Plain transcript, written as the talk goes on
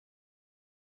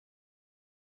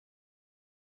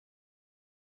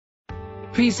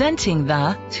Presenting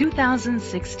the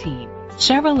 2016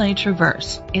 Chevrolet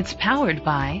Traverse. It's powered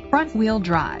by front-wheel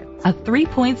drive, a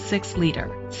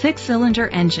 3.6-liter, 6-cylinder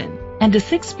engine, and a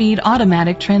 6-speed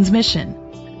automatic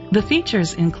transmission. The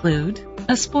features include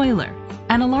a spoiler,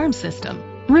 an alarm system,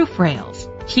 roof rails,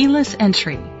 keyless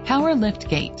entry, power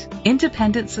liftgate,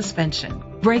 independent suspension,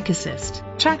 brake assist,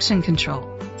 traction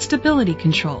control, stability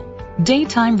control,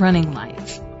 daytime running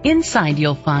lights. Inside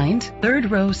you'll find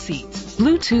third-row seats,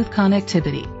 Bluetooth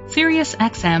connectivity, Sirius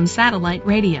XM satellite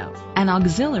radio, an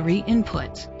auxiliary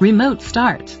input, remote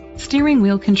start, steering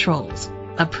wheel controls,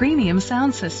 a premium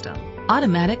sound system,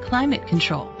 automatic climate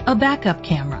control, a backup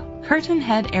camera, curtain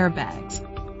head airbags.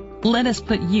 Let us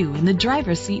put you in the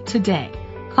driver's seat today.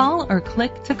 Call or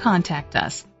click to contact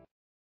us.